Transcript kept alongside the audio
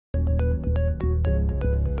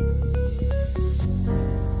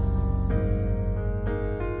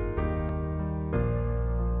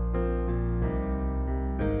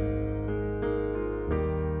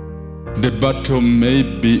The battle may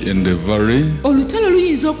be in the valley, olutalo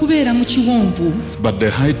luyinza okubeera mu kiwonvu, but the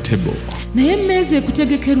high table naye emmeeza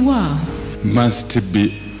ekutegekerwa must be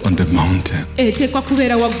on the mountain. eteekwa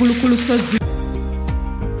kubeera waggulu ku lusozi.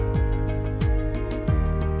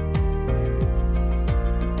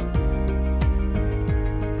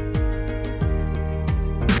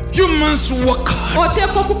 You must work hard.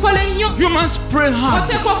 oteekwa okukola ennyo, You must pray hard.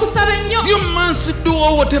 oteekwa okusaba ennyo, You must do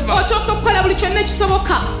whatever. oteekwa okukola buli kyonna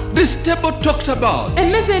ekisoboka. This table talked about,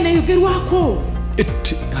 emmeeza eno eyogerwako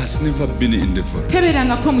it has never been in the valley.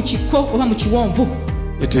 tebeerangako mu kikko oba mu kiwonvu,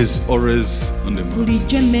 It is always on the mountain.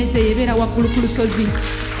 bulijjo emmeeza eyo ebeera waggulu ku lusozi.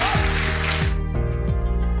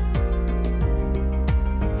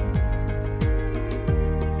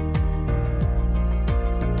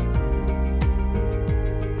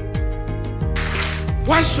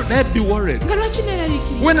 Why should I be worried nga lwaki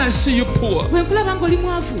neeraliikirira when I see you poor? bwe nkulaba ng'oli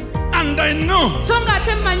mwavu, And I know so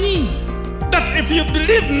ng'ate mmanyi that if you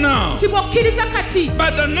believe now nti bw'okkiriza kati by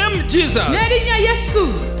the name Jesus, n'erinnya Yesu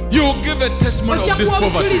you will give a testimony ojja of this kuwa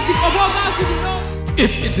poverty. obujulizi obw'obwavu buno.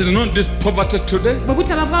 If it is not this poverty today, bwe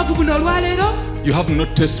butaba bwavu buno olwaleero you have no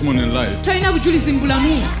testimony in life. tolina bujulizi mu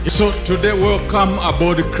bulamu. So today welcome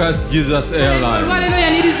aboard Christ Jesus Airline. olwaleero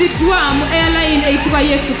yaniriziddwa mu airline eyitibwa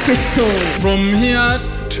Yesu Kristo. From here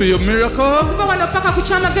to your miracle, okuva wano paka ku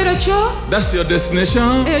kyamagero kyo, that's your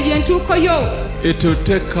destination. eyo y'entuuko yo. It will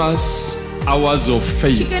take us hours of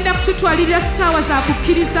faith. kigenda kututwalira ssaawa za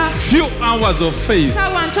kukkiriza, Few hours of faith.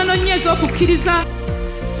 ssaawa ntono nnyo ez'okukkiriza.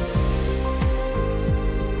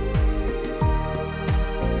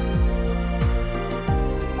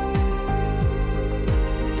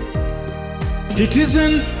 It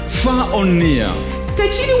isn't far or near.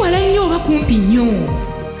 tekiri wala nnyo oba kumpi nnyo,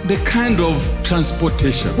 The kind of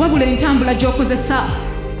transportation. wabula entambula gy'okozesa.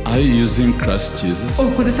 Are you using Christ Jesus?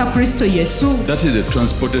 okozesa Kristo Yesu, That is a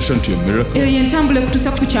transportation to your miracle. eyo y'entambula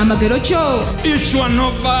ekutuusa ku kyamagero kyo. Each one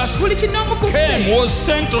of us buli kinoomu ku came, ffe was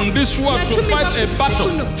sent on this world to fight a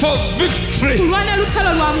battle for victory. kulwana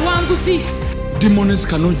lutalo lwa buwanguzi. Demons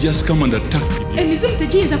cannot just come and attack you emizimu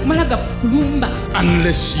tegiyinza kumala gakulumba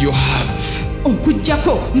unless you have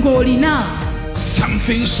okuggyako ng'olina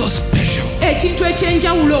something so special ekintu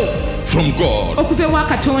ekyenjawulo from God okuva ewa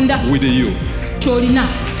Katonda with you. ky'olina.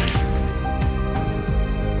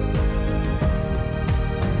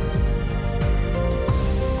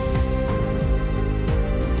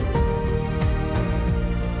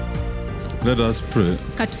 Let us pray.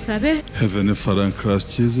 katusabe. Heavenly Father in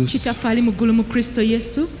Christ Jesus, kitaffe ali mu ggulu mu Kristo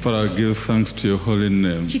Yesu, Father, I give thanks to your holy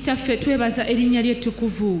name. kitaffe twebaza erinnya lye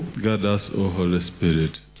ettukuvu. Guide us, O Holy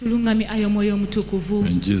Spirit. tulungamye ayo omwoyo omutukuvu.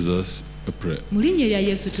 In Jesus, I pray. mu linnya erya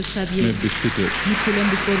Yesu tusabye. May be seated. mutule mu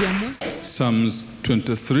bifo byammwe. Psalms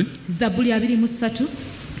 23 Zabbuli 23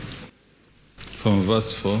 from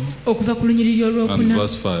verse 4 okuva ku lunyiriri and olwokuna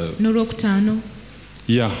verse 5. n'olwokutaano.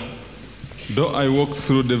 Yeah. Though I walk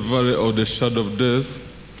through the valley of the shadow of death,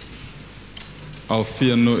 I'll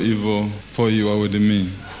fear no evil, for you are with me.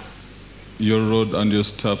 Your rod and your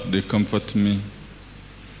staff, they comfort me.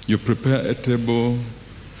 You prepare a table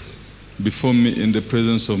before me in the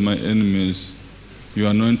presence of my enemies. You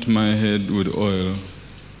anoint my head with oil.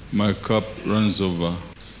 My cup runs over.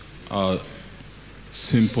 Our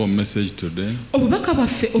simple message today. obubaka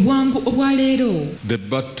bwaffe obwangu obwaleero. The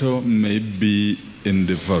battle may be in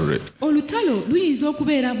the valley, olutalo luyinza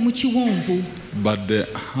okubeera mu kiwonvu, but the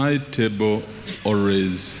high table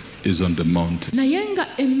always is on the mountain. naye nga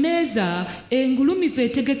emmeeza engulumivu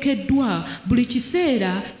etegekeddwa buli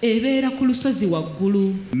kiseera ebeera ku lusozi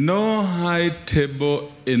waggulu. No high table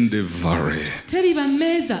in the valley. teriba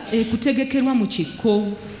mmeeza ekutegekerwa mu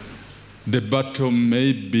kikko. The battle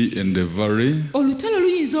may be in the valley, olutalo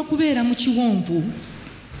luyinza okubeera mu kiwonvu,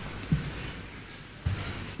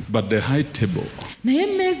 but the high table naye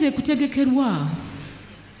emmeeza ekutegekerwa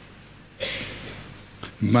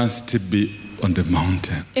must be on the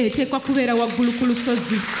mountain. eteekwa kubeera waggulu ku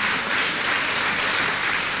lusozi.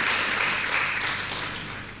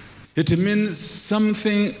 It means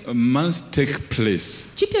something must take place.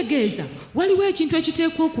 kitegeeza waliwo ekintu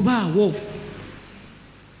ekiteekwa okubaawo.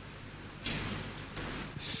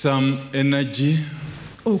 Some energy,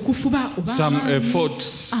 okufuba oba some amaanyi.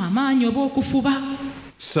 efforts, amaanyi oba okufuba,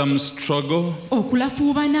 some struggle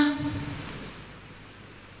okulafuubana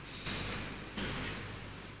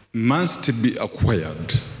must be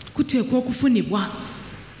acquired kuteekwa okufunibwa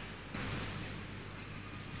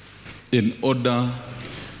in order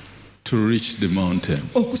to reach the mountain.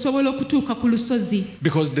 okusobola okutuuka ku lusozi,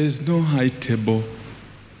 Because there is no high table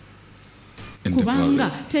in the kubanga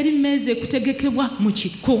valley. teri mmeeza ekutegekebwa mu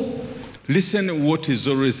kikko. Listen what is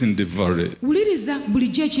always in the valley. Wuliriza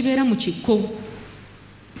bulijjo ekibeera mu kikko.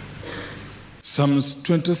 Psalms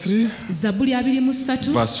 23, Zabuli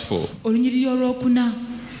 23 verse 4. olunyiriri olwokuna.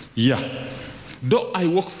 Yeah. Though I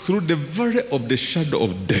walk through the valley of the shadow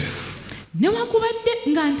of death. Newankubadde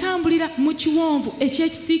nga ntambulira mu kiwonvu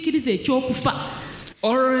eky'ekisiikirize eky'okufa.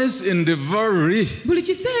 Always in the valley, Buli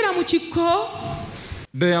kiseera mu kikko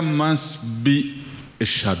there must be a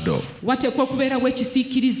shadow. wateekwa okubeerawo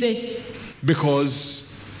ekisiikirize. Because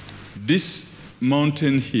this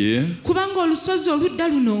mountain here Kubanga olusozi oludda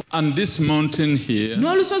luno and this mountain here,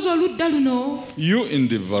 n'olusozi oludda luno, you in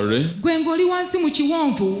the valley, gwe ng'oli wansi mu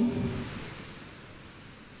kiwonvu,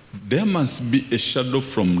 there must be a shadow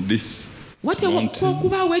from this wateekwa mountain.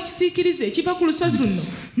 okubaawo ekisiikirize ekiva ku lusozi luno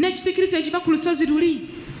n'ekisiikirize ekiva ku lusozi luli.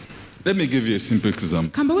 Let me give you a simple example.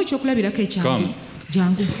 Kambawo ekyokulabirako ekyangu. Come.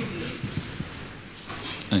 Jangu.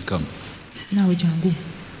 And come. Naawe jangu.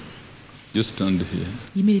 You stand here.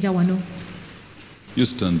 Yimirira wano. You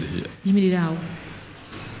stand here. Yimirira awo.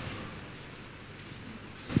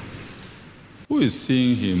 Who is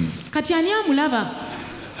seeing him? Kati ani amulaba?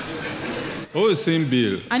 Who is seeing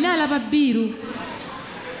Bill? Ani alaba Bbiiru?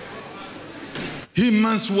 He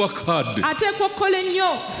must work hard. Ateekwa okukola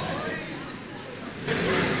ennyo.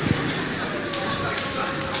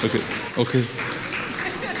 Okay. Okay.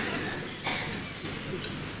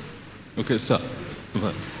 Okay, sir.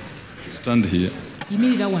 Stand here.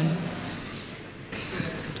 Yimirira wano.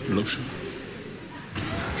 Look.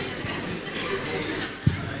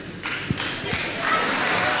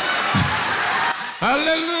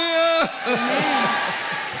 Hallelujah!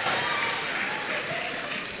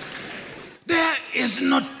 There is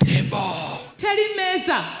no table Teri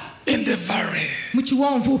mmeeza in the valley. mu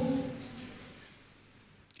kiwonvu.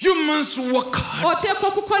 You must work hard. Oteekwa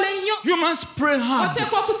okukola ennyo. You must pray hard.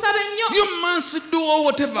 Oteekwa okusaba ennyo. You must do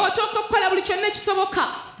whatever. Oteekwa okukola buli kyonna ekisoboka.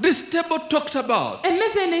 This table talked about,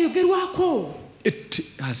 Emmeeza eno eyogerwako it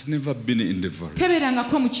has never been in the valley.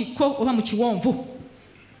 tebeerangako mu kikko oba mu kiwonvu.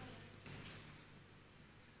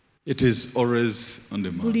 It is always on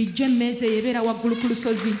the mountain. Bulijjo emmeeza eyo ebeera waggulu ku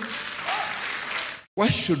lusozi. Why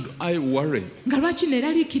should I worry? Nga lwaki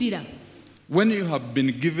neeraliikirira? When you have been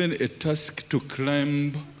given a task to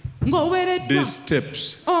climb Ng'oweereddwa these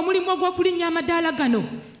steps omulimu ogw'okulinnya amadaala gano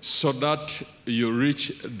so that you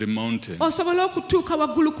reach the mountain, osobole okutuuka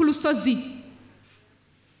waggulu ku lusozi.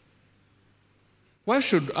 why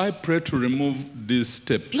should I pray to remove these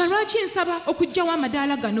steps? Nga lwaki nsaba okuggyawo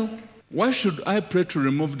amadaala gano? Why should I pray to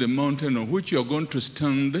remove the mountain on which you are going to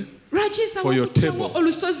stand? Lwaki nsaba For your okuggyawo table.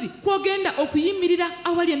 olusozi kw'ogenda okuyimirira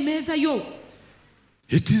awali emmeeza yo?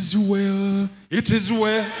 It is well, it is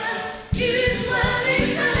well. It is well in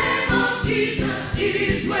the name of Jesus. It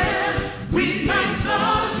is well with my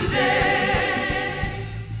soul today.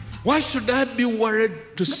 Why should I be worried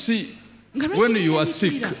to see Nga lwaki when you are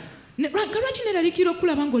sick? neeraliikirira? Nga lwaki neeraliikirira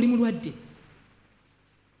okulaba ng'oli mulwadde?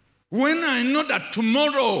 When I know that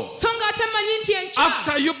tomorrow, So ng'ate mmanyi nti enkya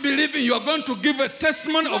after you believing, you are going to give a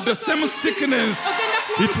testimony of the same sickness.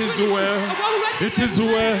 It is well, it is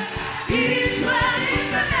well. It is well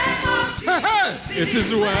in the name of Jesus. It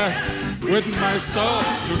is well with my soul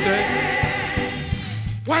today.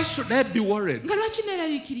 Why should I be worried Nga lwaki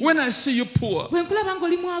neeraliikirira? when I see you poor? Bwe nkulaba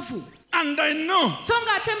ng'oli mwavu. And I know So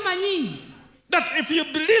ng'ate mmanyi that if you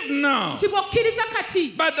believe now nti bw'okkiriza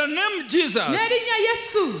kati by the name Jesus, n'erinnya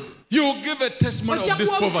Yesu you will give a testimony ojja of this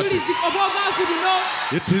kuwa poverty. obujulizi obw'obwavu buno.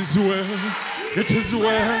 It is well, it is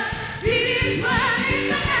well. It is well in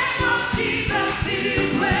the name of Jesus. It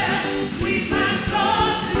is well with my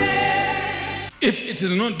soul today. If it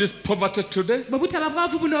is not this poverty today, Bwe butaba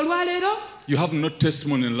bwavu buno olwaleero you have no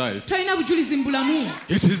testimony in life. tolina bujulizi mu bulamu.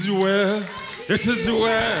 It is well, it is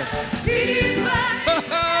well. It is well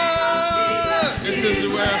It is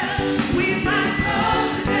well. with my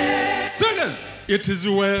soul today. Second, it is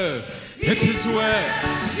well, it is well.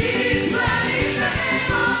 It is well in the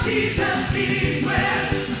name of Jesus. It is well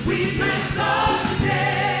with my soul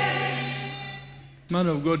today. Man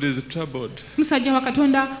of God is troubled Musajja wa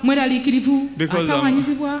Katonda mweraliikirivu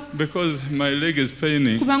atawaanyizibwa because my leg is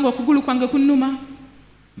paining. kubanga okugulu kwange kunnuma.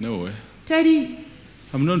 No way. Teri,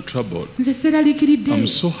 I'm not troubled. nze seraliikiridde. I'm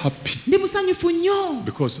so happy Ndi musanyufu nnyo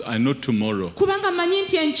because I know tomorrow kubanga mmanyi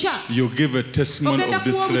nti enkya you give a testimony ogenda of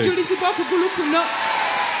this kuwa leg. obujulizi bw'okugulu kuno.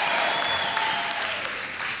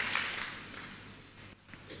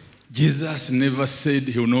 Jesus never said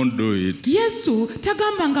he will not do it. Yesu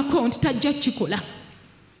tagambangako nti tajja kukikola.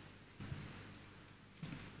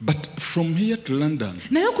 But from here to London,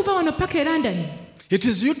 Naye okuva wano paka e London it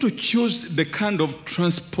is you to choose the kind of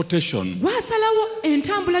transportation. gwasalawo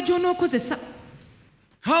entambula gy'onookozesa.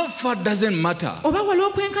 How far doesn't matter. oba wali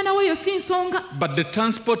okwenkanawo eyo si nsonga, But the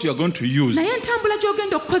transport you are going to use, naye entambula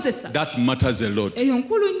gy'ogenda okukozesa that matters a lot. eyo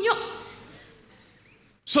nkulu nnyo.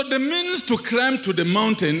 So the means to climb to the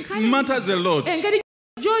mountain matters a lot. Engeri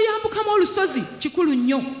gy'oyambukamu olusozi kikulu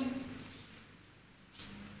nnyo.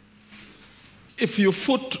 If you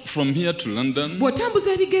foot from here to London,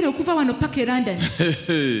 Bw'otambuza ebigere okuva wano paka e London,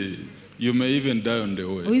 you may even die on the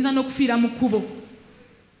way. oyinza n'okufiira mu kkubo.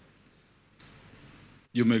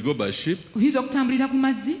 You may go by ship, Oyinza okutambulira ku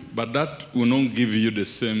mazzi, but that will not give you the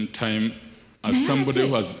same time as somebody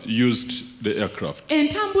who has used the aircraft.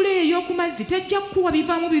 entambula ey'oku mazzi tejja kukuwa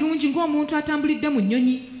bivaamu birungi ng'omuntu atambulidde mu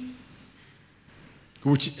nnyonyi.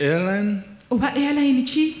 Which airline Oba airline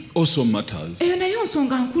ki? also matters. Eyo nayo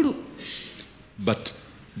nsonga nkulu. But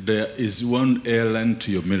there is one airline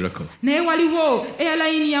to your miracle. Naye waliwo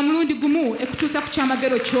airline ya mulundi gumu ekutuusa ku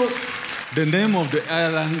kyamagero kyo. The name of the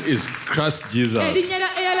airline is Christ Jesus. Erinnya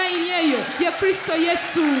lya airline eyo ye Kristo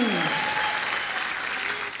Yesu.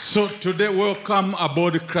 So today, welcome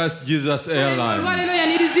aboard Christ Jesus Airline. Olwaleero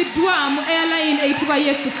yaniriziddwa mu airline eyitibwa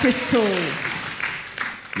Yesu Kristo.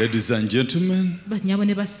 Ladies and gentlemen, Bannyabo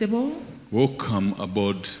ne bassebo, welcome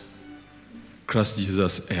aboard Christ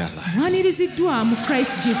Jesus Airline. mwaniriziddwa mu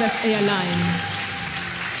Christ Jesus Airline.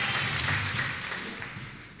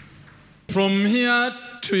 From here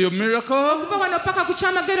to your miracle, Okuva wano paka ku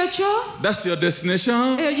kyamagero kyo, that's your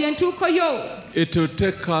destination. eyo y'entuuko yo. It will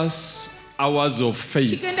take us hours of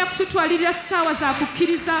faith. Kigenda kututwalirira ssaawa za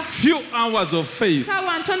kukkiriza, Few hours of faith.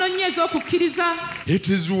 ssaawa ntono nnyo ez'okukkiriza. It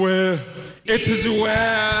is where, it is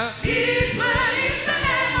where. It is well in the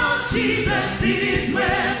name of Jesus. It is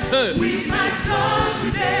well Hey. with my soul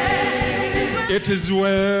today. It is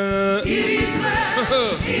where. It is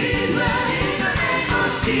well. It is well in the name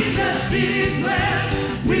of Jesus. It is well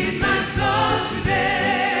with my soul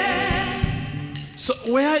today. So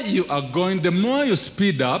where you are going, the more you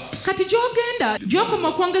speed up, Kati gy'ogenda gy'okoma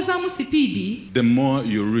okwongezaamu sipiidi, the more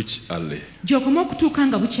you reach early. gy'okoma okutuuka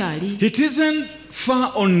nga bukyali. It isn't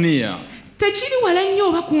far or near. Tekiri wala nnyo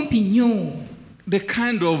oba kumpi nnyo, The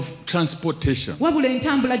kind of transportation. wabula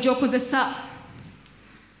entambula gy'okozesa.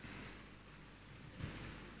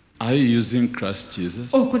 Are you using Christ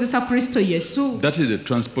Jesus? Okozesa Kristo Yesu. That is a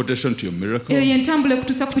transportation to your miracle. Eyo y'entambula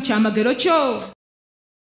ekutuusa ku kyamagero kyo.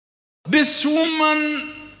 This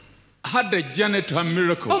woman had a journey to her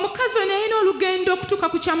miracle Omukazi ono yalina olugendo okutuuka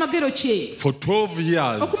ku kyamagero kye. for 12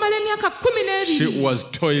 years. Okumala emyaka She 12 was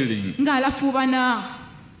toiling. ng'alafuubana.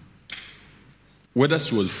 Whether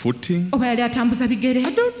she was footing, Oba yali atambuza bigere?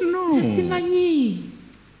 I don't know. Nze simanyi.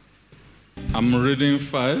 I'm reading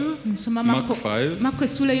 5, Nsoma Mark 5, Makko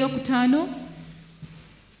essuula ey'okutaano.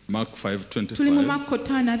 Mark Tuli mu 5:25. Makko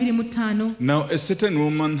 5:25. Now a certain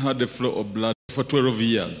woman had a flow of blood for 12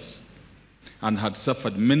 years and had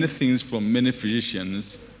suffered many things from many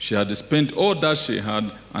physicians. She had spent all that she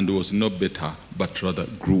had and was not better, but rather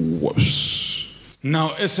grew worse.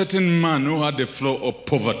 Now a certain man who had a flow of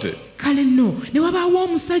poverty Kale nno ne wabaawo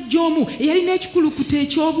omusajja omu eyalina ekikulukuto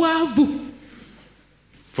eky'obwavu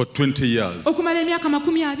for 20 years okumala emyaka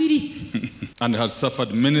 20 and had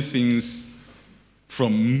suffered many things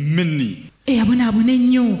from many eyabonaabona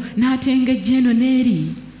ennyo n'atengejja eno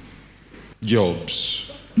n'eri jobs.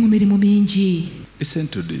 mu mirimu mingi. Listen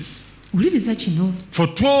to this. Wuliriza kino. For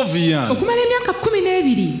 12 years, Okumala emyaka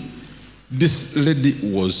 12 this lady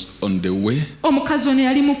was on the way omukazi ono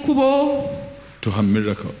yali mu kkubo to her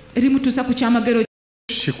miracle. erimutuusa ku kyamagero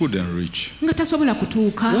She couldn't reach. nga tasobola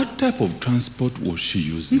kutuuka. What type of transport was she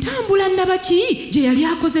using? Ntambula nnabaki gye yali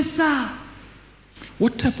akozesa?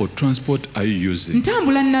 What type of transport are you using?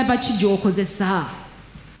 Ntambula nnabaki gy'okozesa?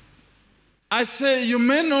 I say you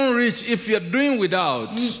may not reach if you're doing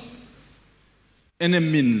without any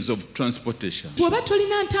means of transportation. Bw'oba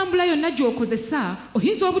tolina ntambula yonna gy'okozesa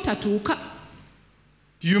oyinza obutatuuka.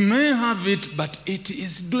 You may have it, but it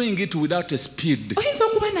is doing it without a speed. Oyinza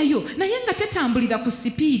okuba nayo naye nga tetambulira ku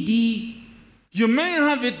sipiidi. You may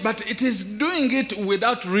have it, but it is doing it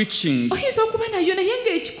without reaching. Oyinza okuba nayo naye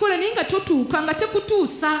ng'ekikola naye nga totuuka nga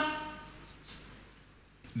tekutuusa.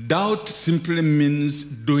 Doubt simply means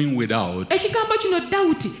doing without. Ekigambo kino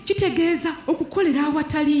dawuti kitegeeza okukolera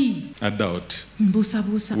awatali. I doubt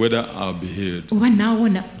Mbuusabuusa whether I'll be healed. oba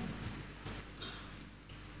naawona.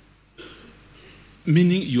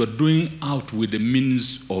 Meaning you are doing out with the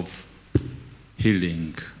means of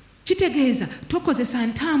healing. Kitegeeza tokozesa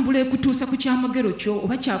ntambula ekutuusa ku kyamagero kyo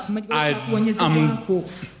oba kyakuwonyezebwako.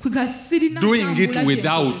 Kwega sirina Doing it ntambula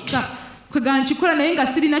without. gyenkozesa. Kwega nkikola naye nga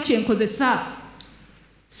sirina kyenkozesa.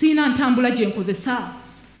 Sirina ntambula gyenkozesa.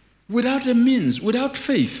 Without a means, without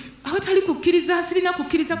faith. awatali kukkiriza sirina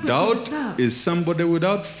kukkiriza kwekozesa. Doubt is somebody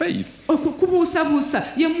without faith. Okubuusabuusa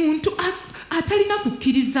ye muntu atalina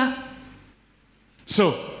kukkiriza.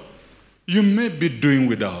 So, you may be doing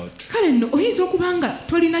without. Kale nno oyinza okuba nga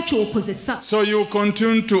tolina ky'okozesa. So you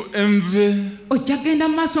continue to envy ojja kgenda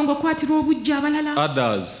mu maaso ng'okwatirwa obujja abalala.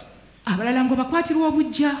 others. Abalala ng'obakwatirwa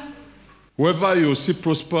obujja. Whoever you see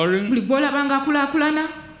prospering, buli gw'olaba ng'akulaakulana.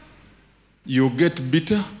 you get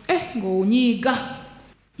bitter. Ng'onyiiga.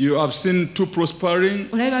 You have seen two prospering.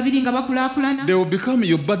 Olabe babiri nga bakulaakulana. They will become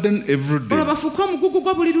your burden every olwo day. bafuuka omugugu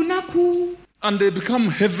gwo buli lunaku. And they become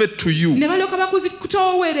heavy to you. ne balyoka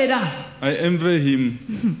bakuzikutoowerera. I envy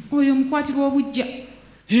him. oyo omukwatirwa obujja.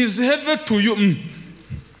 He is heavy to you.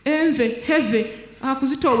 Enve, heavy,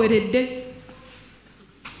 akuzitooweredde.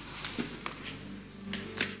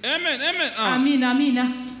 Amen, amen. Amina,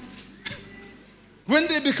 amina. When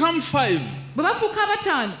they become 5, bwe bafuuka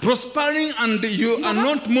abataano. prospering and you are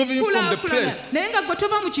not moving from the place, naye nga gwe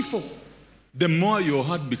tova mu kifo. the more your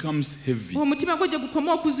heart becomes heavy. omutima gwo gye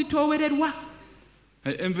gukoma okuzitoowererwa.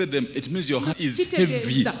 I envy them. It means your heart is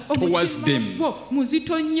heavy towards them.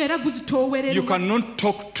 muzito nnyo era guzitoowererwa. You cannot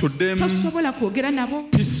talk to them tosobola kwogera nabo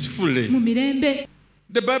peacefully. mu mirembe.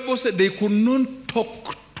 The Bible said they could not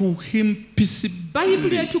talk to him peaceably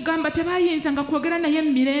bayibuli etugamba tebayinzanga kwogera naye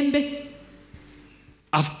mu mirembe.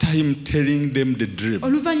 after him telling them the dream.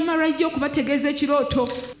 oluvannyuma lwajja okubategeeza ekirooto.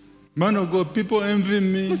 Man of God, people envy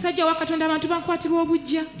me. musajja wa katonda abantu bankwatirwa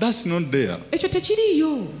obujja. That's not there. ekyo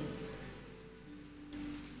tekiriiyo.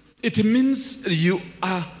 It means you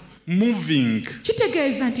are moving.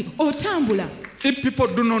 kitegeeza nti otambula. If people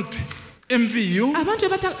do not envy you, abantu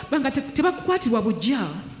banga tebakukwatirwa bujja.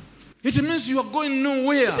 it means you are going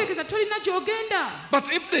nowhere. kitegeeza tolina gy'ogenda.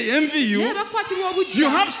 But if they envy you, naye bakwatirwa obujja. you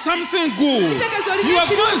have something good. kitegeeza olina You are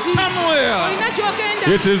going ekirungi. somewhere. olina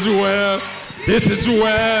gy'ogenda. It is where. It is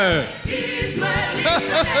where. It is well in the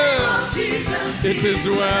name of Jesus. It is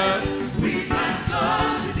where. With my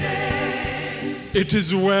soul today. It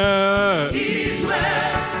is where. It is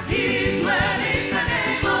well. It is well in the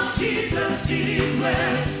name of Jesus. It is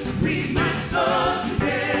well with my soul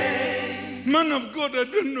today. Man of God, I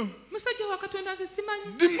don't know. musajja wa katonda nze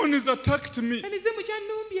simanyi. Demons attacked me. emizimu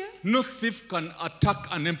gyannumbye. No thief can attack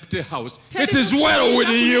an empty house. It is well with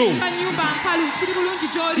you. nyumba nkalu kiri bulungi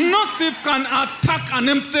gy'oli. No thief can attack an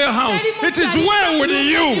empty house. It is well with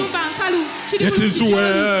you. nyumba nkalu kiri It is bulungi gy'oli.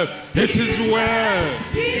 well. It is well.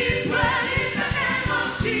 It is well in the name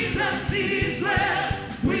of Jesus. It is well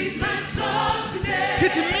with my soul today.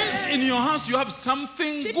 It means in your house you have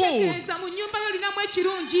something good. kitegeeza mu nnyumba yo olinamu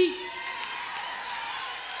ekirungi.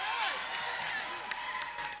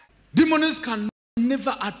 Demons can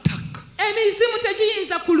never attack emizimu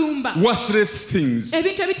tegiyinza kulumba worthless things.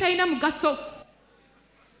 ebintu ebitalina mugaso.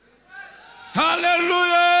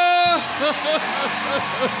 Hallelujah.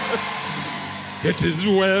 It is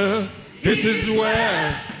well. It is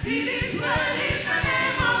well. It is well in the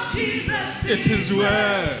name of Jesus. It is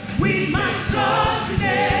well. With my soul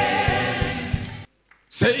today.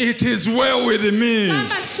 Say, it is well with me.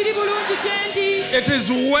 gamba nti kiri bulungi gye ndi. It is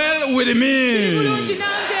well with kiri me. bulungi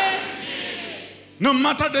nange. No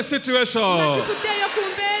matter the situation, nasifuddeeyo ku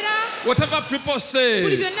mbeera. whatever people buli say,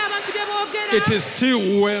 byonna abantu bye boogera. it is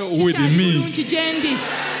still well with kikyali me. bulungi gye ndi.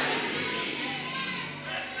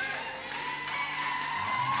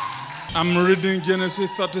 I'm reading Genesis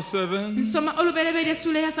 37, nsoma olubereberye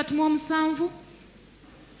essuula ya 37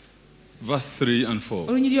 verse 3 and 4.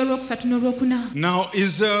 olunyiriri olwokusatu n'olwokuna. Now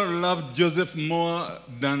Israel loved Joseph more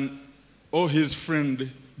than all his friends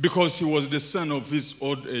because he was the son of his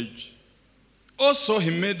old age. Also, he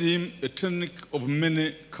made him a tunic of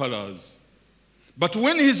many colors. But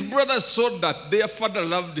when his brothers saw that their father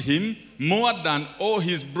loved him more than all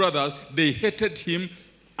his brothers, they hated him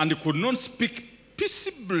and could not speak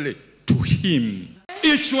peaceably to him.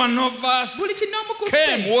 Each one of us buli kinoomu ku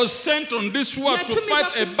came, ffe was sent on this world to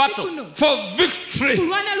fight a Yatumibwa ku nsi battle kuno. for victory.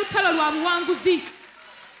 kulwana lutalo lwa buwanguzi.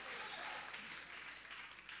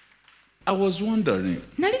 I was wondering.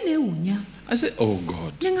 nali neewuunya I said, oh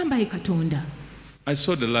God. ne ngamba ye katonda. I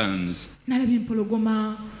saw the lions. nalaba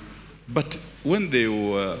empologoma But when they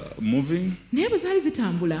were moving, naye bwe zaali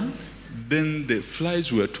zitambula then the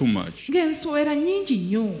flies were too much. ng'ensowera nnyingi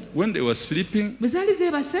nnyo. When they were sleeping, bwe zaali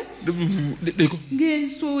zeebase they go,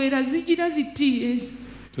 ng'ensowera zigira ziti.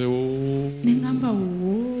 say, oh, ne ngamba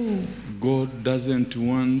oo God doesn't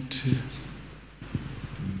want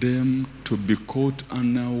them to be caught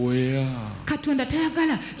unaware. katonda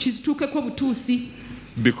tayagala kizituukeko butuusi.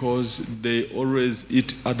 Because they always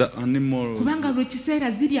eat other animals. kubanga buli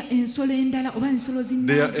kiseera zirya ensolo endala oba ensolo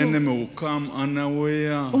Their zinnazo enemy will come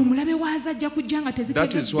unaware. omulabe waazo ajja kujja nga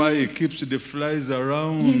That is why he tezitegedde keeps the flies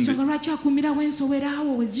around. yensonga lwaki akuumirawo ensowera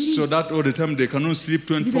awo we ziri So that all the time they cannot sleep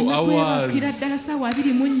 24 zireme kwebakira hours. ddala ssaawa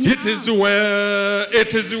 24. It is well.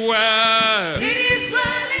 It is well. It is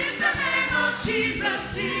well in the name of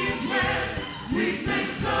Jesus. It is well with my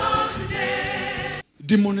soul today.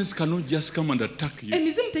 Demons cannot just come and attack you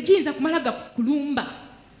emizimu tegiyinza kumala gakulumba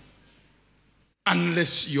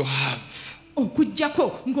unless you have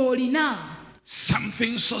okuggyako ng'olina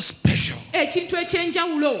something so special ekintu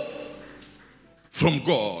ekyenjawulo from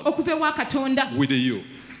God okuva ewa katonda with you.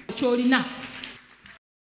 ky'olina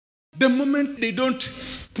The moment they don't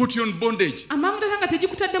put you on bondage, amangu ddala nga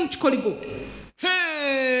tegikutadde mu kikoligo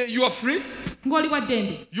hey, you are free. ng'oli wa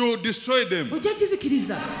ddembe You destroy them. ojja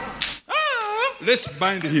gizikiriza Let's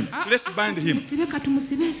bind him. Let's bind him. tumusibe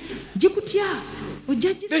katumusibe gikutya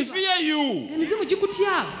ojja They gisiba fear you. emizimu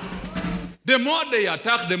gikutya The more they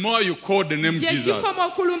attack, the more you call the name gye Jesus. gikoma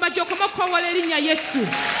okulumba gy'okoma okukowoola erinnya yesu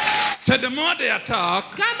So the more they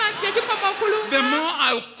attack, gamba nti gye gikoma okulumba the more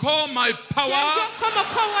I call my power, gy'okoma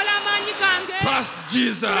okukowoola amaanyi gange Christ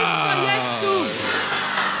Jesus. kristo yesu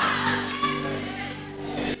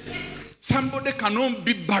Somebody cannot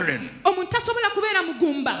be barren omuntu tasobola kubeera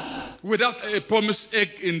mugumba without a promised egg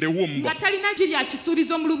in the womb. nga talina gye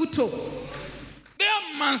lyakisuubizo mu lubuto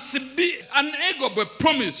There must be an egg of a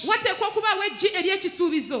promise wateekwa okubaawo eggi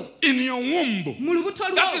ery'ekisuubizo in your womb. mu lubuto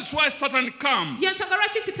lwo That is why Satan comes yensonga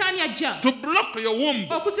lwaki sitaani ajja to block your womb,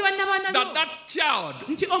 okuziba nabaana that bo that child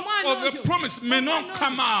nti omwana of a oyo promise may not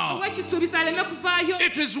come out. ow'ekisuubizo aleme kuvaayo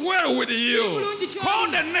It is well with you.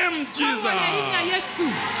 Call the name kowoola erinnya Jesus.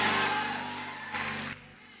 yesu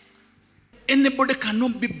Anybody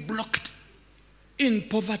cannot be blocked in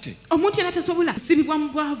poverty omuntu yena tasobola kusibibwa mu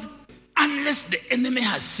bwavu unless the enemy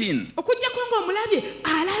has seen okuggyako ng'omulabye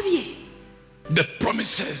alabye the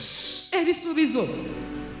promises, ebisuubizo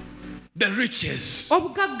the riches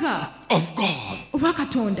obugagga of God obwa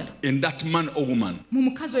katonda in that man or woman. mu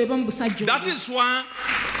mukazi oyo oba mu busajja That oyo is why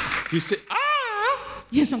he said,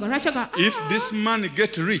 yensonga lwaki aga if this man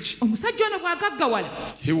get rich, omusajja ono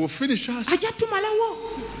bw'agaggawala he will finish us. ajja tumalawo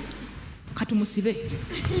katumusibe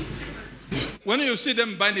When you see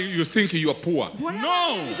them binding, you think you are poor.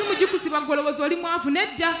 No. emizimu gikusiba golowooza oli mwavu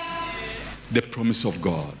nedda The promise of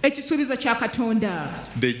God. ekisuubizo kya katonda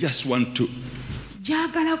They just want to,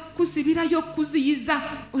 gyagala kusibirayo kuziyiza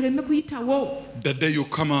oleme kuyitawo the day you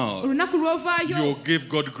come out, olunaku lw'ovaayo you give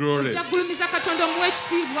God glory. ojja gulumiza katonda omuwa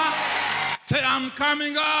ekitiibwa Say, I'm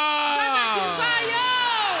coming gamba out. ntivaayo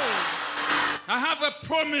I have a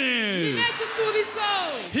promise.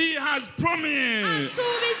 n'ekisuubizo He has promised.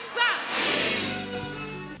 nsuubiza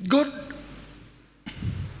God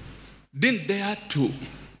didn't dare to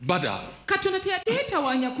bother. katonda teyadde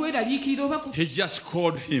yeetawaanya kweraliikirira oba He just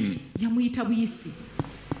called him, yamuyita buyisi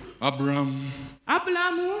Abraham,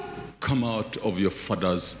 abulaamu come out of your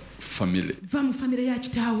father's family. va mu famire ya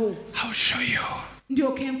kitaawo I'll show you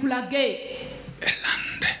ndyoke enkulage a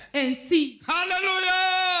land. ensi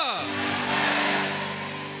Hallelujah!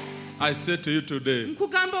 I say to you today,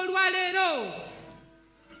 nkugamba olwaleero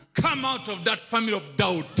come out of that family of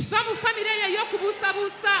doubt. va mu famire eyo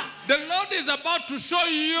ey'okubuusabuusa The Lord is about to show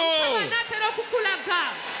you. anaatera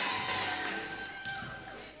okukulaga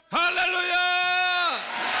Hallelujah!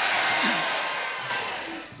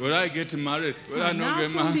 Will I get married? Will I not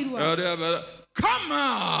get married? Come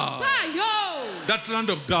out! vaayo That land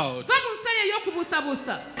of doubt. va mu nsi eyo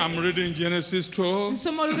ey'okubuusabuusa I'm reading Genesis 12,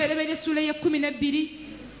 nsoma olubereberye essuula ey'e12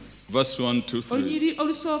 verse 1 to 3. olunyiri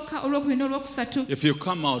olusooka olwokubiri n'olwokusatu If you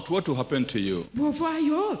come out, what will happen to you?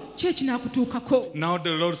 bw'ovaayo ki ekinaakutuukako Now the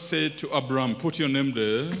Lord said to Abraham, put your name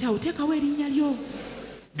there. ati awo teekawo erinnya lyo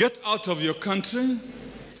Get out of your country,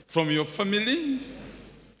 from your family,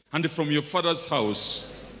 and from your father's house,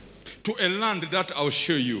 to a land that I'll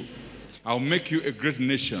show you. I'll make you a great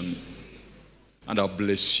nation, and I'll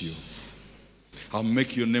bless you. I'll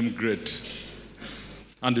make your name great,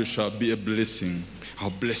 and you shall be a blessing. I'll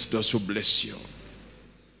bless those who bless you.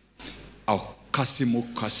 I'll curse him who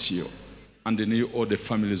curse you, and in you all the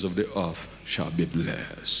families of the earth shall be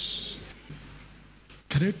blessed.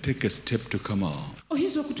 Can you take a step to come out?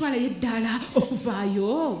 oyinza okutwalayo eddaala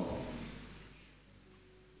okuvaayo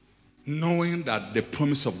Knowing that the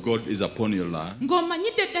promise of God is upon your life,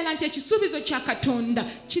 ng'omanyidde eddala nti ekisuubizo kya katonda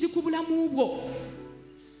kiri ku bulamu bwo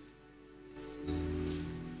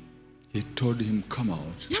he told him, come out.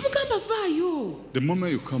 yamugamba vaayo The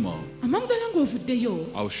moment you come out, amangu ddala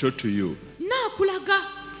ng'ovuddeyo I'll show to you. naakulaga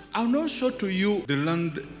I'll not show to you the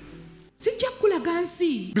land sijja kulaga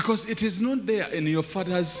nsi because it is not there in your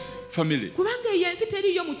father's family. kubanga eyo ensi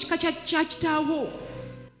teriyo mu kika kya kitaawo.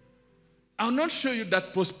 I'll not show you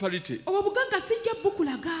that prosperity obwo bugagga sijja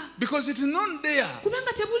bukulaga because it is not there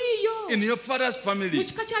kubanga tebuliiyo in your father's mu family.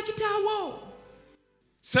 kika kya kitaawo.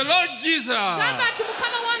 Say, Lord Jesus, Gamba nti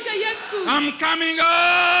Mukama wange Yesu, I'm coming up.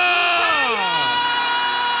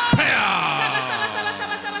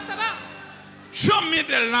 Saba. Show me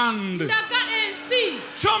the land. Ndaga ensi.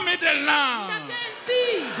 Show me the land. Ndaga ensi.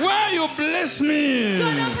 Where you bless me.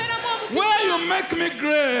 Where you make me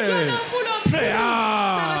great. Prayer.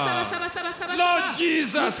 Lord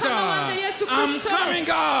Jesus, God, I'm coming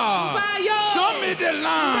up. Show me the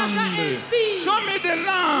land. Show me the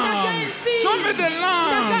land. Show me the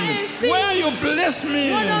land. Where you bless me.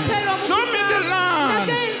 Show me the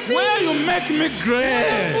land. Where you make me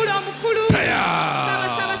great. Prayer.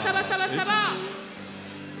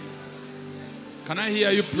 Can I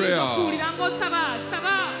hear you prayer?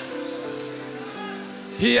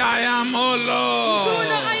 Here I am, oh Lord.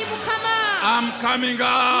 I'm coming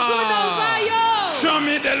up. Show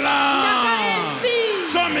me the land.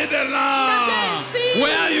 Show me the land.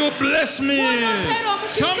 Where you bless me.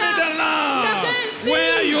 Show me the land.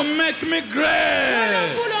 Where you make me great.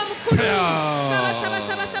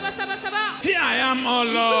 Here I am, oh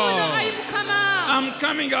Lord. I'm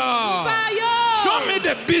coming up. Show me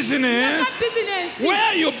the business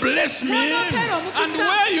where you bless me and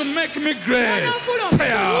where you make me great.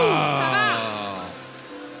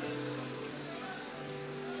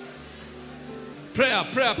 Prayer.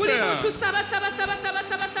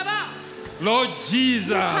 Lord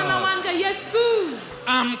Jesus,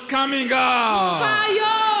 I'm coming up.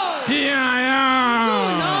 Here I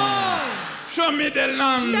am. Show me the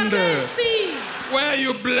land where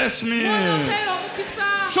you bless me.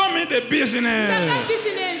 Show me the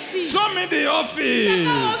business. Show me the office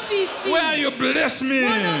where you bless me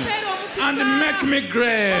and make me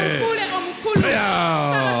great.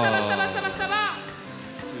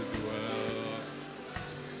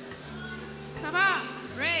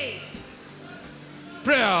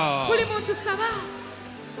 Prayer.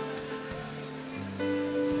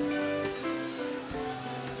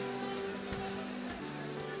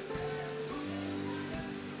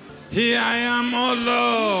 Here I am, oh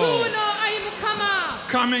Lord,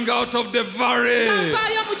 coming out of the valley.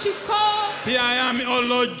 Here I am, oh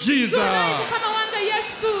Lord Jesus,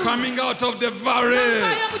 coming out of the valley.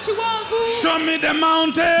 Show me the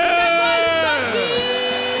mountain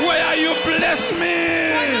where you bless me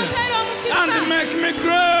and make me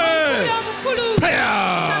great.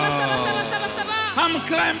 I'm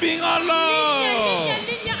climbing, oh Lord.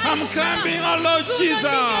 I'm climbing, oh Lord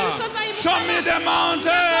Jesus. Show me the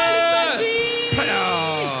mountain.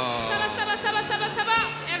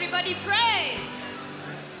 Everybody pray.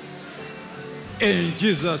 In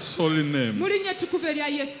Jesus' holy name.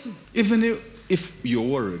 Even if you're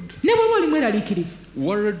worried,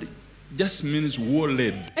 worried just means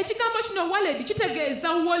worried.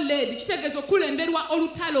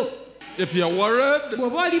 If you're worried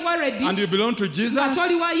and you belong to Jesus,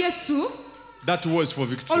 that was for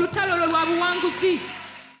victory.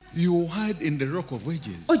 You hide in the rock of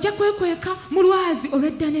ages.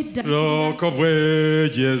 Rock of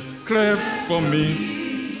ages, clap for me.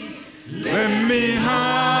 Let me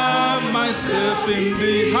hide myself in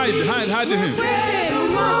thee. Hide in him.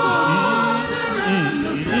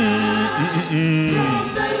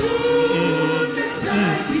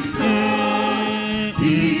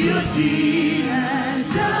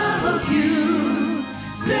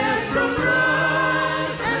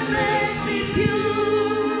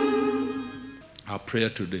 Our prayer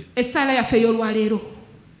today.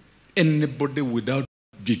 Anybody without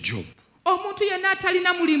the job.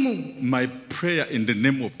 My prayer in the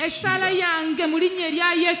name of Jesus.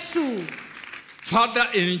 Father,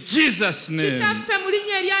 in Jesus' name.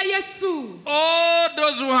 All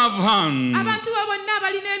those who have hands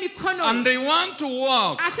and they want to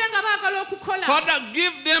walk, Father,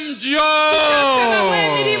 give them joy.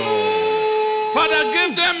 Father,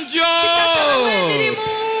 give them joy.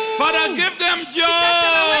 Father, give them joy.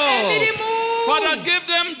 Father, give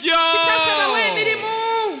them joy.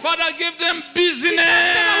 Father, give them business.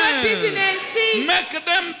 Make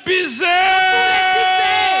them busy.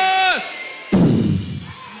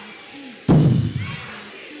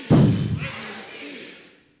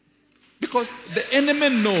 Because the enemy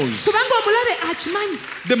knows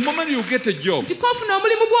the moment you get a job,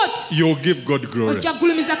 you'll give God glory.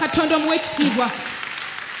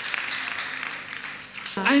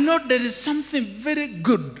 I know there is something very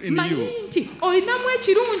good in you.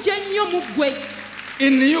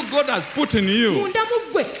 In you, God has put in you. munda mu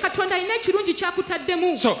ggwe katonda alina ekirungi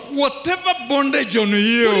kyakutaddemu So whatever bondage on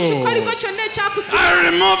you, buli kikoligo kyonna ekyakusiba I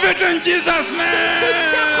remove it in Jesus'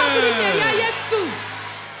 kujjako mu linnya name. erya yesu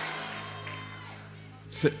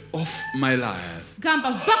Say, off my life. gamba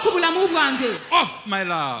va ku bulamu bwange Off my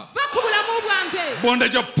life. va ku bulamu bwange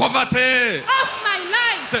Bondage of poverty. off my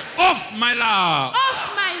life Say, off my life.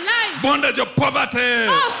 off my life Bondage of poverty.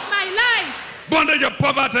 off my life Bondage of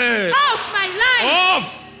poverty. off my life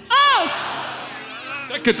Off. off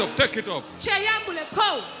Take it off. Take it off.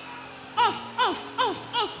 kyeyambuleko off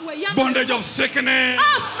weyambuleko Bondage of sickness.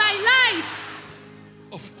 off my life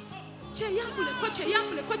Off.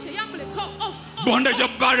 kyeyambuleko off Bondage of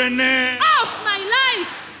barrenness. off my life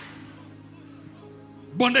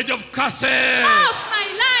Bondage of curses. off my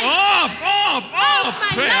life Off. off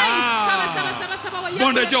my Prayer. life saba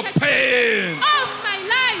Bondage of pain. off my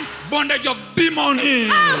life Bondage of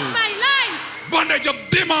demons. off my life Bondage of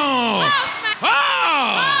demons. off my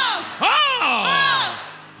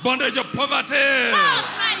Bondage of poverty. off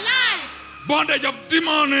my life Bondage of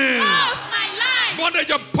demons. off my life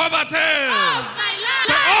Bondage of poverty. off my life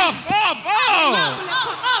Say off.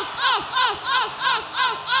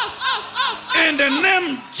 In the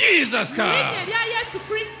name of Jesus Christ. linnya lya yesu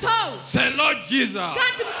kristo Say, Lord Jesus.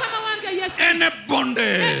 kanti mukama wange yesu Any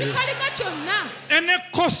bondage, ekikoligo kyonna any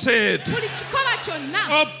corset buli kikola kyonna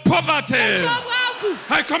of poverty, ekyobwavu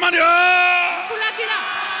I command you. kulagira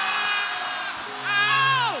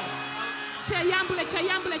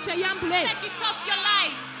kyeyambule Take it off your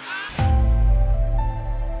life.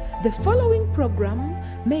 The following program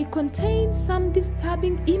may contain some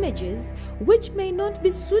disturbing images which may not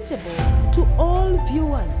be suitable to all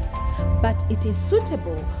viewers, but it is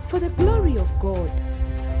suitable for the glory of God.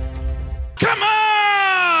 Come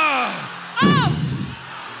on!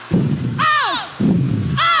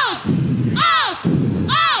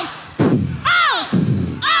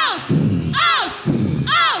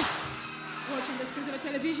 Watching the screens of the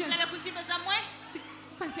television. Labe ku ntimbe zammwe. You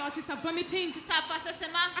can see our sister vomiting. Sisaafa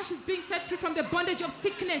asesema. As she's being set free from the bondage of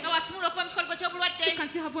sickness. Nga wasumulula okuva mu kikoligo You ky'obulwadde. can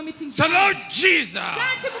see her vomiting. So Lord Jesus.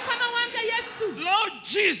 Kanti mukama wange yesu Lord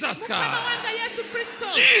Jesus mukama Christ. wange yesu kristo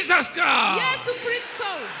Jesus Christ. yesu kristo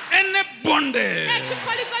Any bondage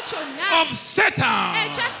ekikoligo kyonna of Satan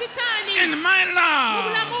ekya sitaani in my mu life,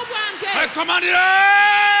 bulamu I bwange command you.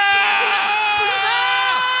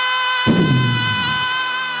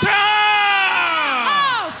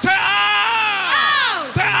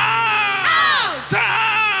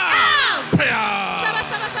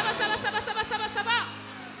 saba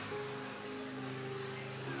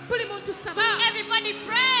buli muntu saba Everybody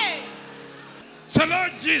pray. So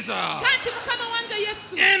Lord Jesus, kanti mukama wange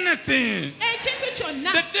yesu anything ekintu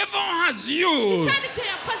kyonna the devil has used sitaani kye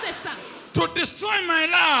yakozesa to destroy my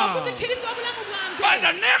life, okuzikiriza obulamu by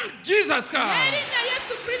the bwange name of Jesus Christ, erinnya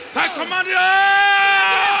yesu kristo I command you.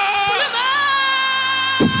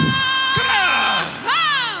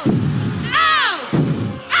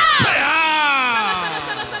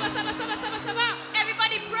 Saba.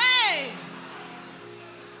 Everybody pray.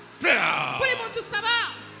 Prayer. Buli muntu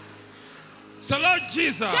saba. So Lord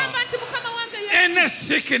Jesus, Gamba nti mukama wange yesu any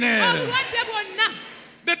sickness obulwadde bwonna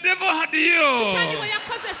the devil had sitaani used bwe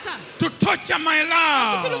yakozesa to torture my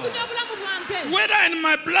life, okutulugunya obulamu bwange whether in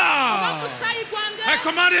my oba blood, musaayi gwange I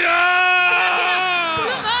command you. Saba.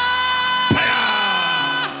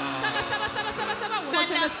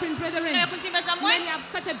 Watch on the screen, brethren. Labe ku ntimbe zammwe. Many have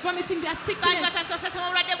started vomiting their Bantu sickness. batandise osesema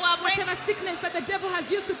obulwadde bwabwe. Whatever sickness that the devil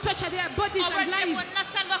has used to torture their bodies and Obulwadde lives bwonna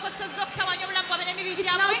Sataani bwakozesezza okutawaanya obulamu bwabwe n'emibiri is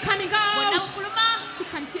now gyabwe. coming Bwonna out. bufuluma. You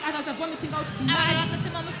can see others are vomiting out Abalala blood,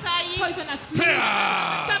 basesema omusaayi. poisonous fluids. Prayer.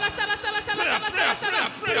 Saba.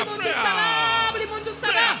 Prayer, Buli muntu prayer. saba. Buli muntu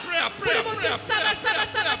saba. Buli muntu saba.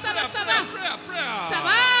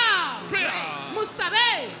 Saba. Musabe.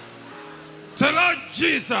 So Lord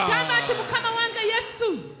Jesus, Gamba nti mukama wange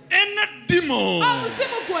yesu any demon,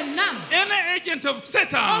 omuzimu gwonna any agent of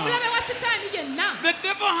Satan, omulabe wa sitaani yenna the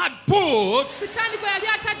devil had put sitaani gwe yali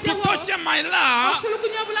to ataddewo torture my life,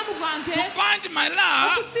 otulugunya obulamu bwange to bind my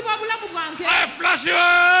life, okusiba obulamu bwange I flash you.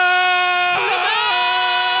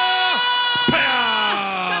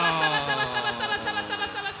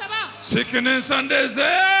 Saba. Sickness and disease,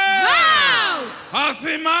 Out.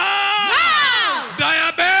 asthma, Out.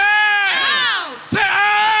 diabetes. Out. Say out!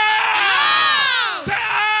 Out. Say out!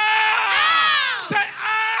 Say out!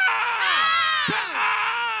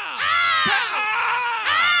 Say out!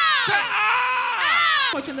 Say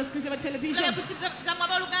out! Watch on the screens of a television. Labe ku ntimbe zammwe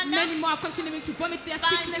abooluganda. Many more are continuing to vomit their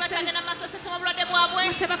Bangi sicknesses. batagenda maaso osesema obulwadde bwabwe.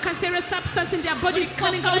 Whatever cancerous substance in their body is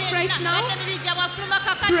coming out right now. Emibiri gyabwe afuluma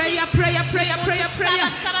kakati. Prayer.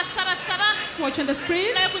 Saba. You watch on the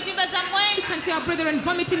screen. You can see our brethren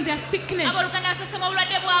vomiting their sickness.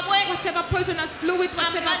 Whatever poisonous fluid,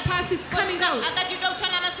 whatever pus is coming out.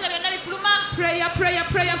 Prayer, prayer,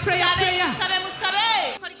 prayer, prayer, prayer.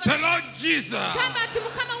 Say, Lord Jesus,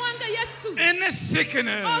 any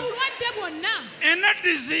sickness, any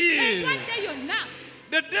disease,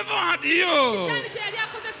 the devil had you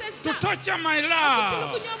to touch my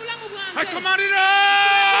life. I command it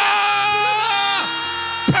out.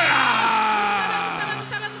 Prayer.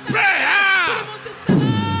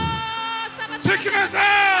 Sickness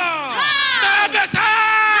out. Diabetes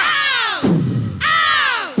out.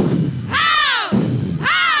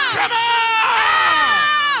 Come on.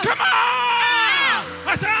 Come on.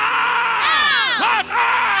 I said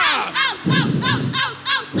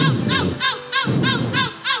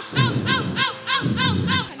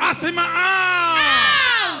asthma out.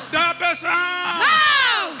 Diabetes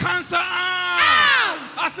out. Cancer out.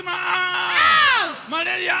 Asthma out.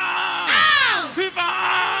 Malaria out. Fever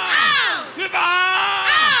out. Fever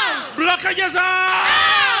out. Blockages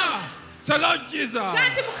out. So Lord Jesus,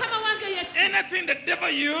 anything the devil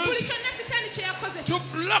used to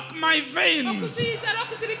block my veins,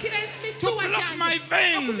 to block my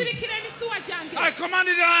veins, I command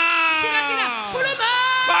it out.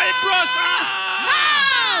 Fibros out.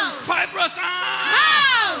 Fibros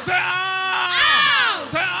out. Say out.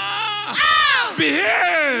 Say out. Be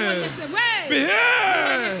here. Be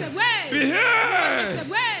here. Be here.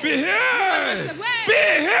 Be here. Be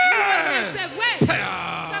here.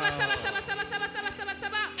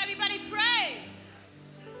 Everybody pray.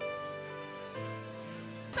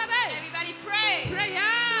 Everybody pray.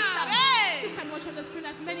 Prayer. You can watch on the screen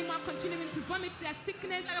as many more continuing to vomit their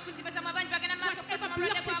sickness. Whatever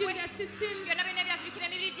blockage in their systems,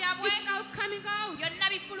 it's now coming out.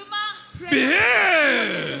 Be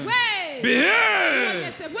here. Be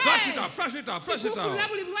here. Flush it out. Flush it out. Flush it out.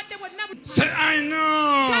 Say, I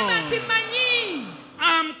know.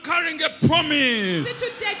 I'm carrying a promise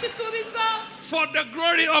for the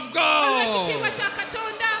glory of God.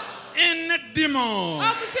 Any demon,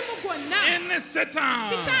 any Satan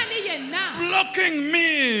blocking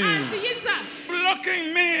me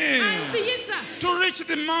to reach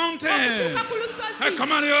the mountain. I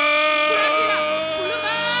command you.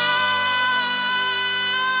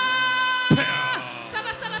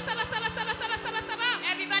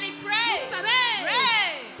 Everybody pray.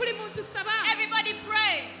 Pray. Everybody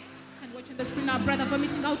pray. Watching the screen, our brother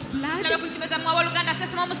vomiting out blood. Whatever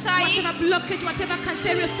blockage, whatever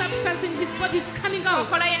cancerous substance in his body is coming out.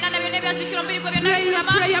 Prayer,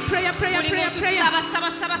 prayer, prayer, prayer, prayer, prayer.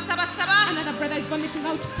 Another brother is vomiting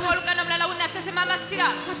out pus.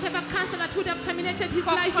 Whatever cancer that would have terminated his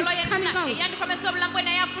life is coming out.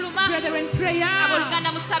 Brethren, prayer.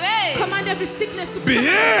 Command every sickness to be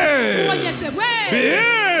here. Be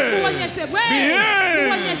here.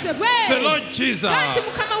 Say, Lord Jesus,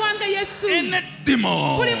 any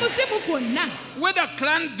demon, whether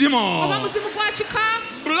clan demon,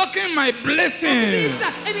 blocking my blessings,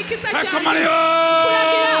 I command you.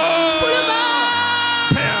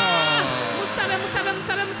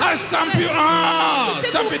 I stamp you out.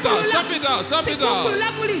 Stamp it out. Stamp it out. Stamp it out.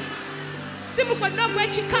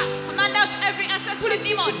 Command out every ancestral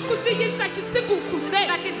demon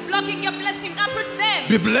that is blocking your blessing. Uproot them.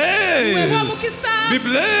 Be blessed. Be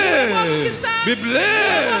blessed. Be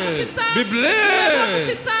blessed. Be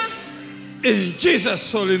blessed. In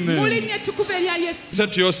Jesus' holy name.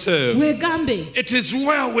 Set yourself. It is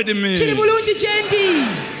well with me.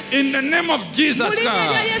 In the name of Jesus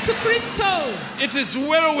Christ. It is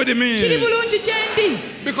well with me.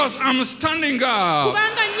 Because I'm standing up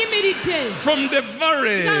from the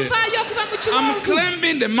valley. I'm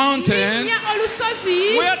climbing the mountain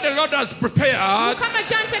where the Lord has prepared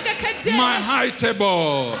my high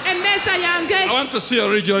table. I want to see you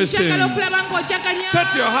rejoicing.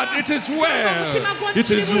 Set your heart. It is well. It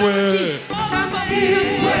is well. It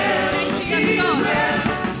is well.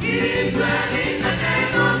 It is well in the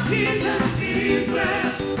name of Jesus. It is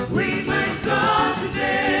well with my soul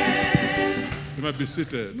today. You might be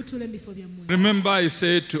seated. Remember, I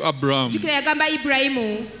said to Abraham,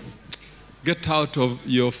 get out of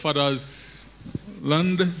your father's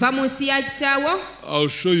land. I'll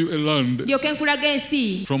show you a land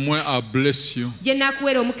from where I'll bless you.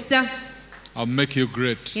 I'll make you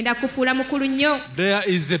great. There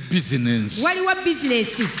is a business.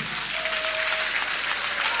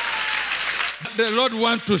 The Lord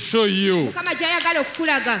wants to show you,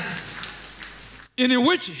 in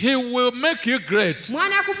which He will make you great. Say,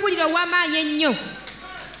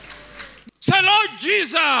 Lord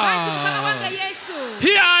Jesus,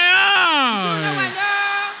 here I am.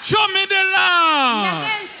 Show me the land.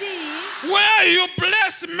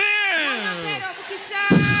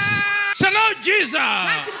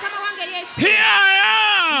 Jesus, Nti Mukama wange Yesu. here I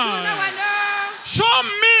Nzuuno am. wano. Show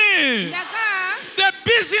me Ndaga. the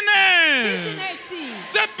business. Bizinesi.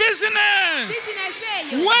 The business Bizinesi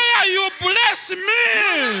eyo. where you bless Mpeera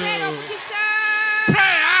me. omukisa.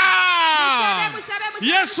 Prayer. Musabe.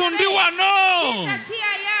 Yesu ndi wano. Jesus, here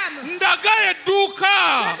I am. Ndaga edduuka.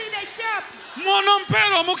 Show me the shop. Mwono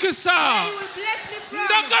mpeera omukisa. Where you will bless me from.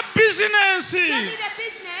 Ndaga business. Show me the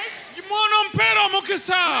business. Mwono mpeera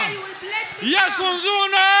omukisa. Where you will bless me Yesu from.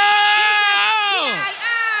 nzuuno. Here I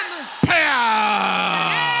am. Prayer.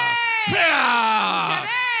 Prayer.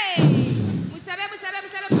 Musabe.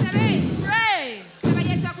 Pray. Saba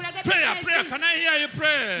Yesu akulage Prayer. business. Prayer. Can I hear you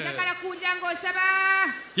pray? Njagala kuwulira ng'osaba.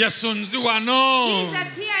 Yesu nzi wano. Jesus,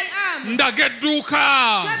 here I am. Ndaga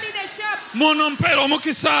edduuka. Show me the shop. Mwono mpeera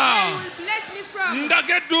omukisa. Where you will bless me from.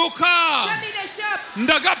 Ndaga edduuka. Show me the shop.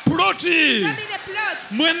 Ndaga puloti. Show me the plot.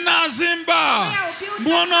 mwe naazimba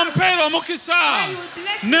mwono mpeera omukisa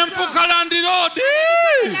ne nfuuka landiroodi.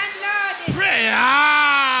 Landlord. Prayer.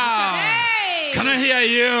 Can I hear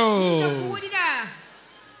you? Kuwulira.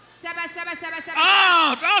 Saba.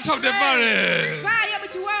 Out of the valley. Vaayo mu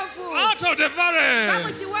kiwonvu. Out of the Va mu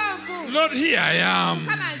valley. kiwonvu. Lord, here I am.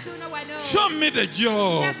 Kama nzuuno wano. Show me the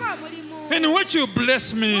job Ndako omulimu. in which you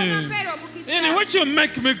bless me, Mwono mpeera omukisa. in which you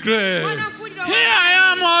make me great. Mwono nfuulira Here I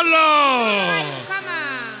am, oh Lord.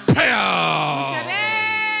 Kama. Prayer. Sabe.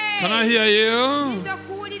 Can I hear you? Nza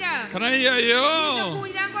okuwulira. Can I hear Nza you?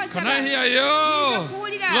 okuwulira ng'osaba. Can I hear you?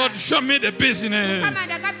 Lord, show me the business Kama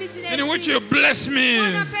ndaga business. in which you bless me,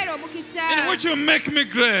 Mwono mpeera omukisa. in which you make me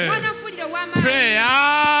great. Mwono nfuulira ow'amaanyi. Prayer.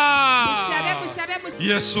 Musabe.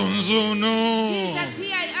 Yesu nzuuno. Jesus,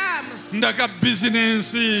 here I am. Ndaga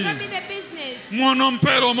business. Show me the business. Mwono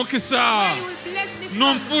mpeera omukisa. Where you will bless me from.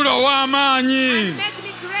 N'onfuula ow'amaanyi. And make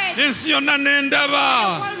me great. Ensi yonna ne The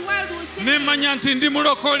ndaba. whole world will see Ne me. manya nti ndi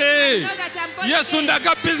mulokole. Know that I'm born Yesu again.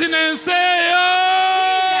 ndaga business eyo.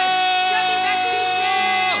 Show me that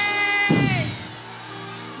business.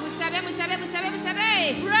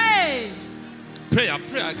 Musabe. Pray. Prayer.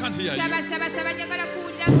 I can't hear you. Saba. Njagala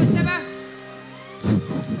kuwulira ng'osaba.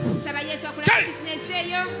 Saba Yesu akulaga Okay. business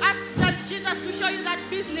eyo. Ask that Jesus to show you that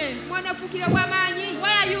business Mwono ofuukira ow'amaanyi.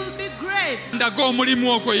 where you will be great. Ndaga omulimu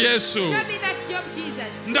ogwo Yesu. Show me that job,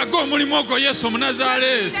 Jesus. Ndaga omulimu ogwo Yesu Show me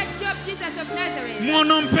Omunazaalesi. that job, Jesus of Nazareth.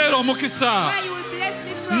 Mwono mpeera omukisa. Where you will bless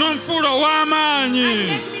me from. N'onfuula ow'amaanyi. And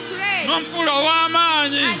make me great. N'onfuula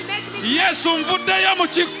ow'amaanyi. And make me great. Yesu nvuddeyo mu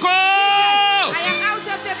kiko. I am out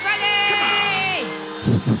of the valley.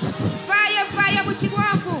 Fire mu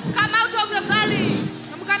kiwonvu. Come out of the valley.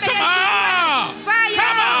 Omugambe Come Yesu. on. Fire.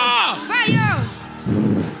 Come on. Fire.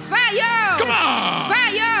 Come on.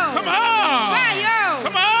 Fire. Come on. Fire.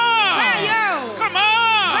 Come on. Fire. Come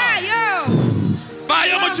on. Fire.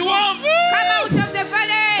 Vayo mu kiwonvu. Come out of the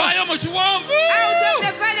valley. Vayo mu kiwonvu. Out of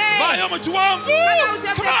the valley. Vayo mu kiwonvu. Come out of the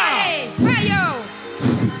Come on. valley. Fire.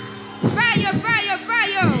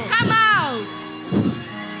 Come out.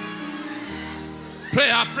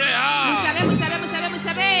 Prayer.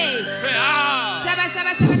 Musabe. Prayer.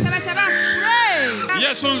 Saba. Pray.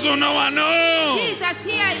 Yesu nzuuno wano. Jesus,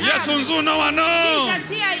 here I am. Yesu nzuuno wano. Jesus,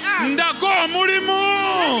 here I am. Ndaga omulimu.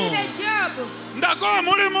 Show me the job. Ndaga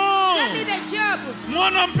omulimu. Show me the job.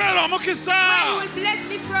 Mwono mpeera Where you omukisa. will bless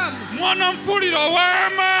me from. Mwono nfuulira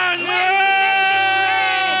ow'amaanyi.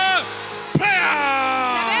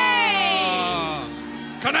 Prayer.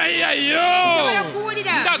 Can I hear Nsobola you?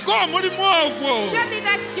 kuwulira. Ndaga omulimu ogwo. Show me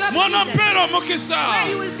that job, Mwono Jesus. mpeera omukisa.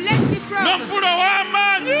 Where you will bless me from. N'onfuula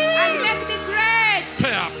ow'amaanyi. And make me great.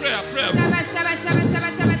 Prayer.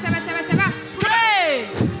 Saba. Pray.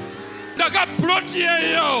 Ndaga puloti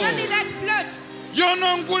eyo. Show me that plot.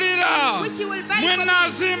 Gy'onongulira. Which you will buy Mwe for me.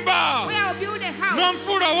 naazimba. Where I'll build a house.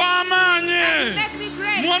 N'onfuula ow'amaanyi. Make me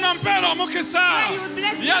great. Mwono mpeera omukisa. Where you will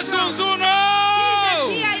bless me Yesu from. nzuuno.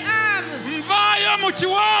 Jesus, here I am. Nvaayo mu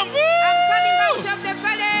kiwonvu. I'm coming out of the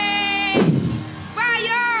valley.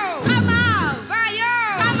 Fire. Come out. Fire.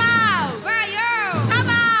 Come out. Fire. Come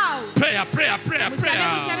out. Prayer.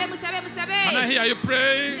 Musabe. Can I hear you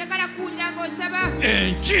pray? Njagala kuwulira ng'osaba.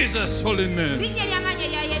 In Jesus' holy name. Linnya ly'amaanyi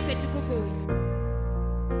erya Yesu ettukuvu.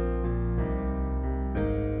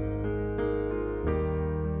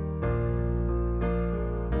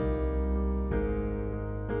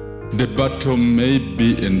 The battle may be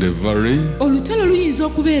in the valley, olutalo luyinza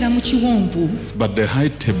okubeera mu kiwonvu but the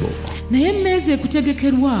high table naye emmeeza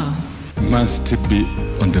ekutegekerwa must be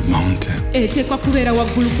on the mountain. eteekwa kubeera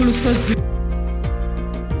waggulu ku lusozi.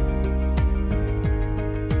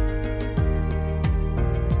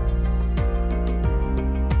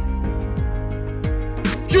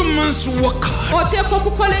 You must work hard. oteekwa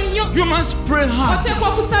okukola ennyo You must pray hard. oteekwa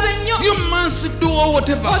okusaba ennyo You must do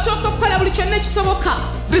whatever. oteekwa okukola buli kyonna ekisoboka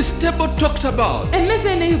This table talked about.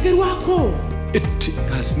 emmeza eno eyogerwako It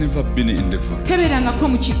has never been in the valley. tebeerangako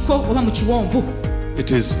mu kikko oba mu kiwonvu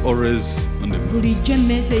It is always on the mountain. bulijjo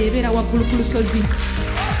emmeeza eyo ebeera waggulu ku lusozi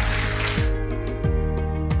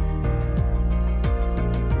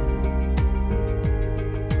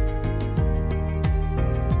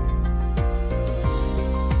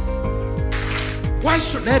Why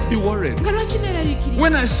should I be worried nga lwaki neeraliikirira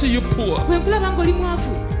when I see you poor? bwe nkulaba ng'oli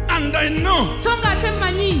mwavu And I know so ng'ate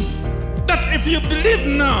mmanyi that if you believe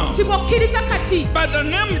now nti bw'okkiriza kati by the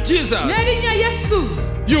name Jesus, n'erinnya yesu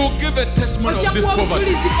you will give a testimony ojja of this kuwa poverty.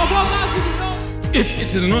 obujulizi obw'obwavu buno If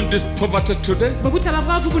it is not this poverty today, bwe butaba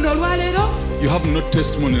bwavu buno olwaleero you have no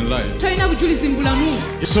testimony in life. tolina bujulizi mu bulamu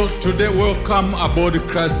So today, welcome aboard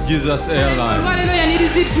Christ Jesus Airline. olwaleero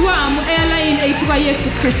yaniriziddwa mu airline eyitibwa yesu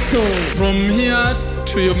kristo From here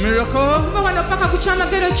to your miracle, okuva wano paka ku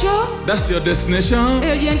kyamagero kyo that's your destination.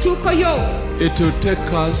 eyo gyentuuko yo It will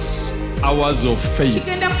take us hours of faith.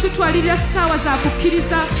 kigenda kututwalira ssaawa za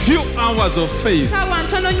kukkiriza Few hours of faith. ssaawa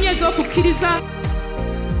ntono nnyo ez'okukkiriza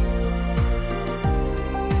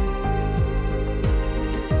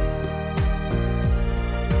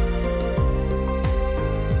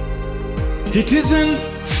It isn't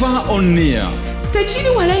far or near. tekiri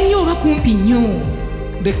wala nnyo oba kumpi nnyo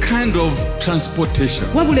The kind of transportation.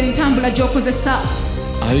 wabula entambula gy'okozesa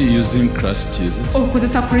Are you using Christ Jesus?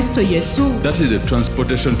 okozesa kristo yesu That is a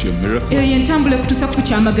transportation to your miracle. eyo yentambula ekutuusa ku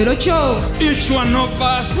kyamagero kyo Each one of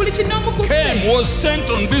us buli kinoomu ku came, ffe was sent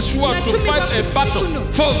on this world to fight a battle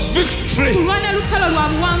for victory. kulwana lutalo lwa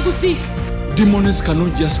buwanguzi Demons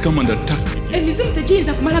cannot just come and attack you emizimu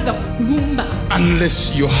tegiyinza kumala gakulumba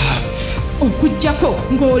unless you have okuggyako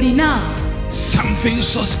ng'olina something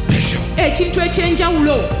so special ekintu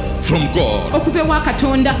ekyenjawulo from God okuva ewa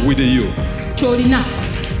katonda with you. ky'olina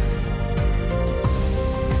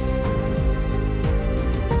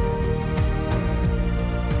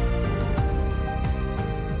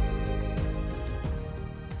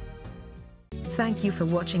Thank you for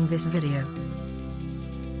watching this video.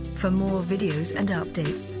 For more videos and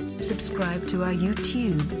updates, subscribe to our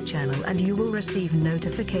YouTube channel and you will receive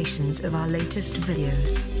notifications of our latest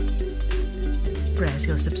videos. Press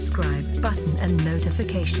your subscribe button and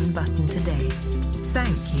notification button today.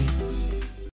 Thank you.